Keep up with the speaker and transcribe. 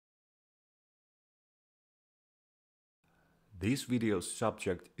This video's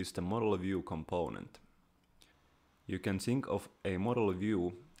subject is the model view component. You can think of a model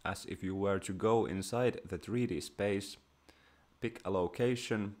view as if you were to go inside the 3D space, pick a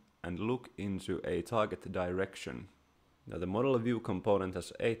location and look into a target direction. Now the model view component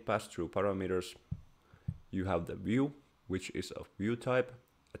has 8 pass-through parameters. You have the view, which is of view type,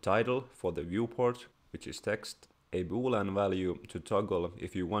 a title for the viewport, which is text, a boolean value to toggle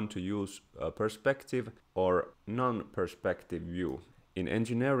if you want to use a perspective or non-perspective view. In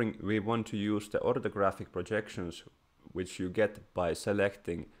engineering, we want to use the orthographic projections, which you get by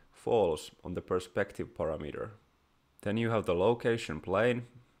selecting false on the perspective parameter. Then you have the location plane.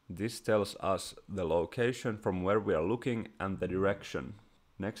 This tells us the location from where we are looking and the direction.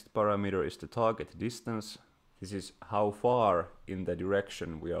 Next parameter is the target distance. This is how far in the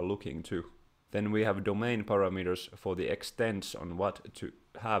direction we are looking to. Then we have domain parameters for the extents on what to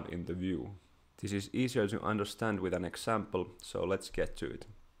have in the view. This is easier to understand with an example, so let's get to it.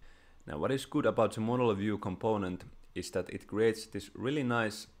 Now what is good about the model view component is that it creates this really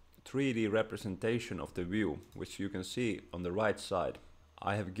nice 3D representation of the view, which you can see on the right side.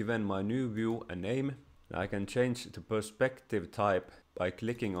 I have given my new view a name. I can change the perspective type by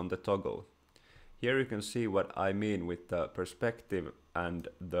clicking on the toggle. Here you can see what I mean with the perspective and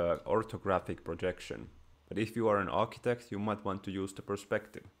the orthographic projection. But if you are an architect, you might want to use the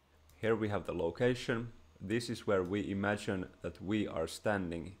perspective. Here we have the location. This is where we imagine that we are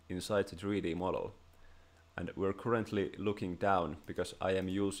standing inside the 3D model. And we're currently looking down because I am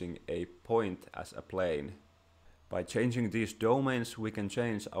using a point as a plane. By changing these domains, we can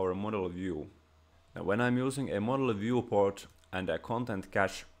change our model view. Now when I'm using a model viewport and a content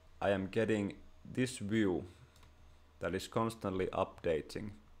cache, I am getting this view that is constantly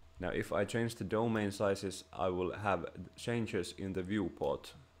updating. Now if I change the domain sizes, I will have changes in the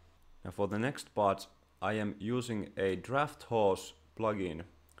viewport. Now for the next part, I am using a draft horse plugin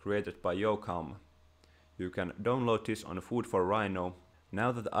created by Yoakum. You can download this on Food for Rhino.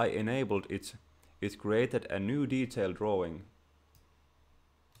 Now that I enabled it, it created a new detail drawing.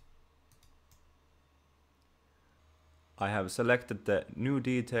 I have selected the new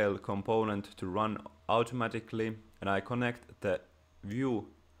detail component to run automatically, and I connect the view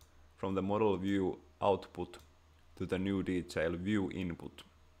from the model view output to the new detail view input.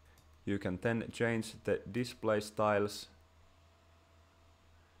 You can then change the display styles,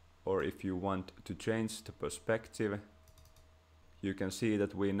 or if you want to change the perspective, you can see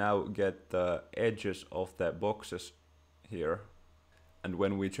that we now get the edges of the boxes here. And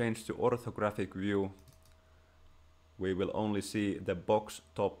when we change to orthographic view, we will only see the box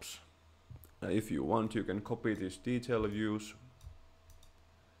tops. Now if you want, you can copy these detail views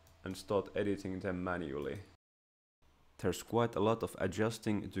and start editing them manually. There's quite a lot of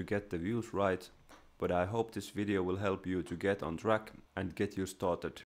adjusting to get the views right, but I hope this video will help you to get on track and get you started.